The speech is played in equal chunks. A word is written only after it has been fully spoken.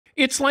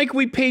It's like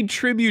we paid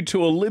tribute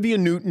to Olivia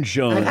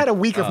Newton-John. I had a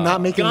week of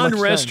not making much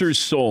God rest sense. her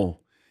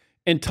soul.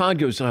 And Todd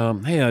goes,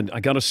 hey, I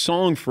got a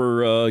song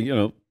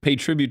for, pay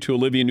tribute to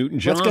Olivia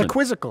Newton-John. Let's get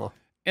quizzical.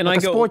 And like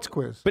I go, sports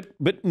quiz.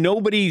 But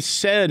nobody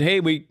said, hey,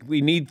 we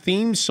need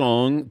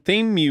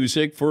theme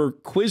music for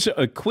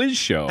a quiz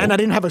show. And I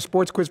didn't have a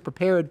sports quiz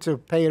prepared to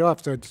pay it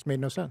off, so it just made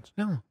no sense.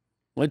 No.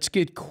 Let's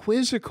get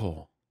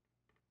quizzical.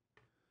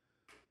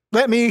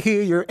 Let me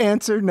hear your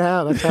answer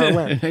now. That's how it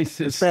went.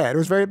 It's bad. It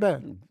was very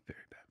bad. Very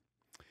bad.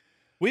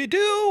 We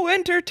do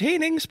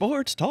entertaining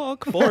sports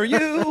talk for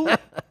you.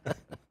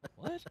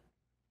 What?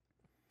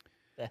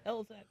 The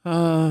hell's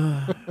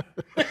that?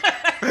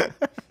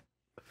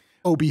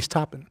 Obese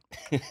topping.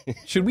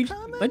 Should we?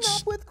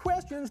 Let's. With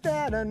questions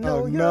that I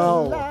know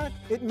you'll like.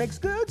 It makes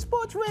good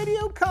sports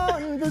radio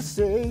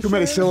conversation. Too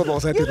many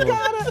syllables. You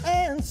gotta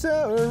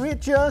answer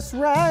it just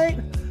right.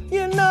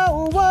 You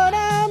know what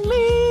I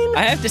mean.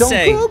 I have to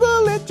say, don't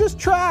Google it, just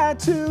try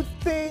to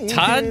think.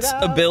 Todd's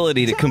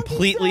ability to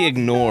completely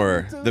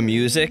ignore the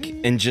music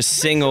and just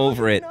sing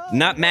over it,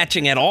 not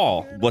matching at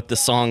all what the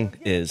song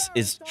is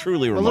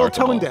truly remarkable. A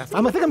little tone deaf.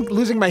 I think I'm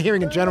losing my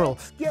hearing in general.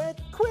 Get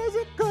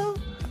quizzical,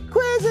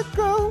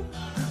 quizzical.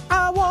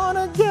 I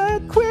wanna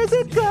get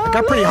quizzical. I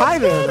got pretty high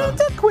there, though.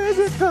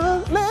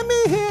 Quizzical. Let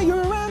me hear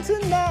your answer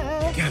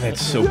now. God,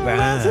 that's so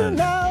bad.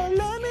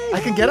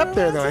 I can get up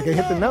there, though. I can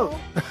hit the note.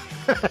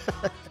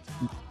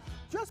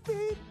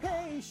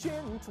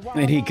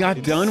 And he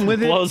got done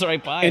with it. Blows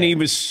right by and it. he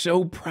was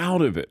so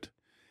proud of it.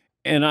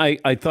 And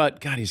I thought,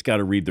 God, he's got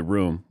to read the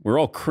room. We're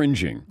all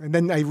cringing. And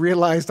then I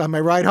realized on my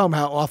ride home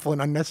how awful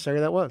and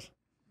unnecessary that was.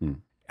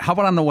 How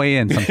about on the way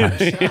in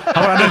sometimes? How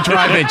about on the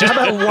drive in? Just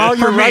while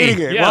you're writing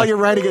it. Yeah. While you're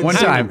writing it. One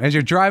time, as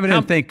you're driving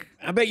in, think.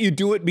 I bet you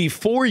do it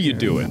before you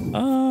do it.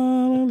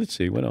 Let's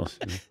see. What else?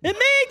 It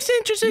makes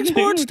interesting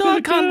sports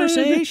talk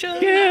conversation.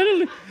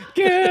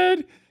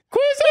 Get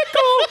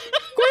quizzical.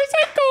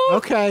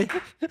 Okay.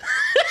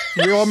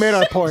 We all made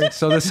our points.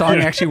 So the song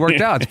actually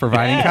worked out. It's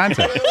providing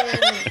content.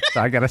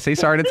 So I got to say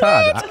sorry to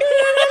Todd.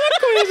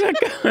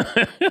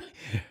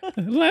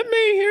 Let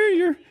me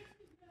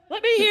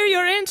hear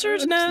your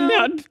answers now.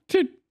 That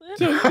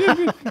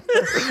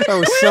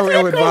was so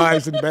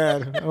ill-advised and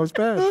bad. That was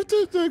bad.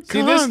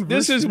 See,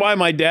 this is why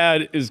my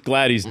dad is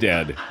glad he's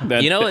dead.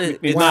 That, You know,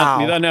 he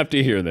doesn't have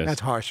to hear this.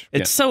 That's harsh.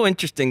 It's so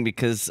interesting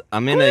because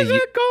I'm in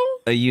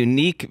a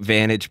unique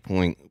vantage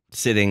point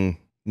sitting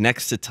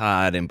next to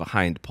Todd and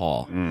behind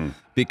Paul.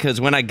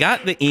 Because when I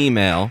got the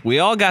email, we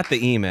all got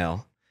the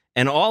email,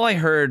 and all I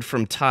heard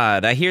from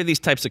Todd, I hear these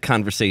types of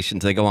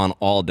conversations, they go on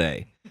all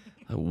day.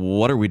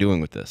 What are we doing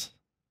with this?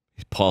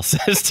 Paul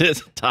says to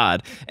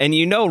Todd, and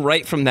you know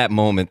right from that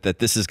moment that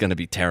this is going to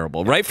be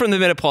terrible. Right from the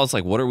minute Paul's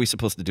like, what are we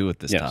supposed to do with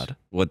this, Todd?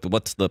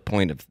 What's the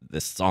point of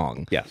this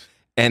song? Yes.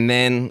 And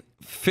then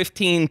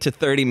 15 to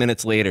 30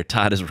 minutes later,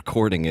 Todd is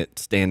recording it,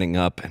 standing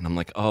up, and I'm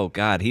like, oh,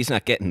 God, he's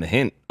not getting the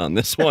hint on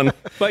this one.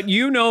 But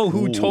you know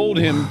who told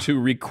him to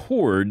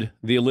record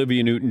the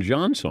Olivia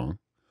Newton-John song?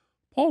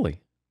 Paulie.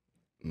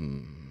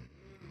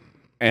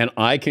 And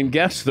I can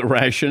guess the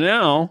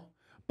rationale,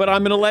 but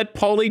I'm going to let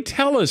Paulie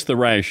tell us the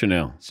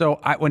rationale.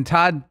 So when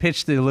Todd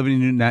pitched the Olivia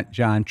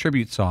Newton-John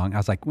tribute song, I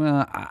was like,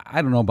 well,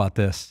 I don't know about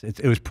this.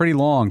 It was pretty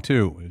long,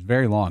 too. It was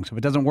very long. So if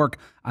it doesn't work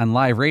on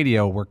live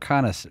radio, we're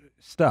kind of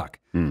stuck.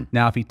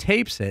 Now, if he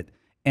tapes it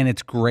and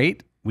it's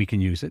great, we can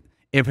use it.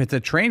 If it's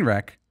a train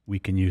wreck, we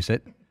can use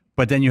it.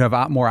 But then you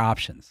have more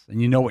options, and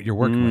you know what you're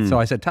working with. So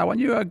I said, Todd, why don't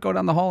you go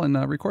down the hall and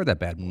record that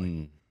bad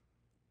boy?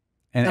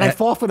 And I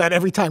fall for that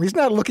every time. He's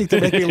not looking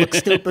to make me look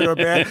stupid or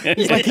bad.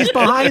 He's like, he's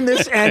behind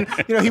this, and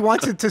he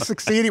wants it to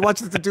succeed. He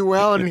wants it to do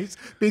well, and he's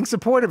being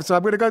supportive. So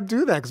I'm going to go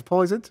do that because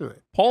Paulie's into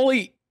it.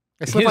 Paulie,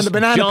 his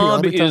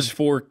job is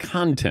for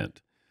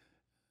content.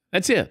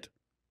 That's it.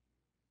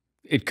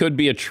 It could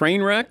be a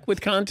train wreck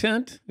with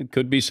content. It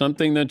could be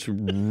something that's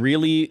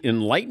really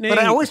enlightening. But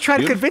I always try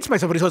to convince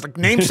myself. But he's always like,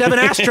 name 7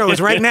 Astros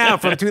right now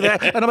from to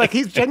that. And I'm like,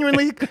 he's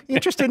genuinely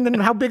interested in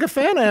how big a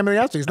fan I am of the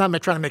Astros. He's not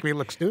trying to make me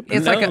look stupid.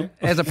 It's like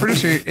as a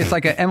producer, it's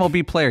like an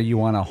MLB player. You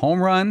want a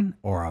home run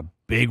or a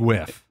big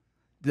whiff.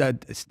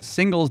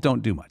 Singles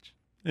don't do much.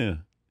 Yeah.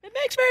 It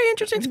makes very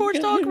interesting sports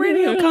talk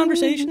radio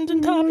conversations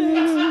and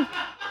topics.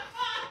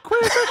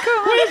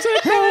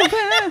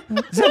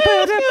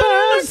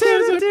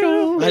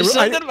 There's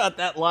something about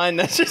that line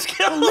that's just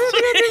killing me.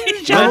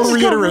 I will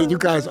reiterate, you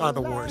guys are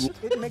the worst.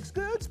 It makes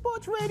good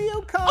sports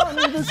radio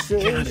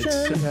conversation.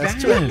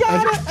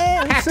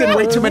 Packed in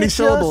way too many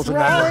syllables in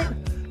that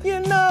one. You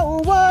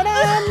know what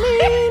I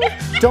mean.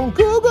 Don't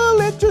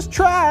Google it, just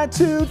try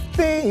to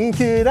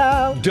think it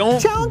out. Don't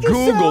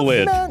Google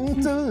it.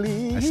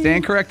 I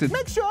stand corrected.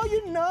 Make sure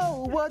you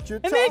know what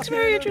you're It makes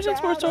very interesting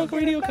sports talk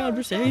radio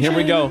conversation. Here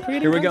we go.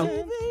 Here we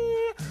go.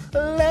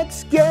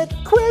 Let's get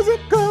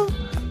quizzical,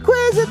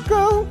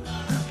 quizzical.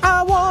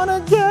 I wanna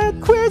get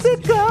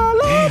quizzical.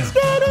 Let's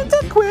get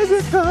into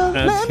quizzical.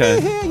 Let me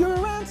hear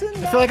your answer.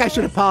 I feel like I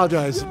should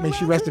apologize. May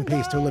she rest in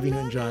peace to Olivia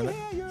Newton-John. That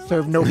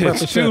served no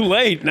purpose. It's too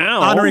late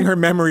now. Honoring her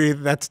memory,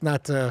 that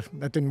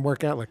didn't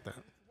work out like that.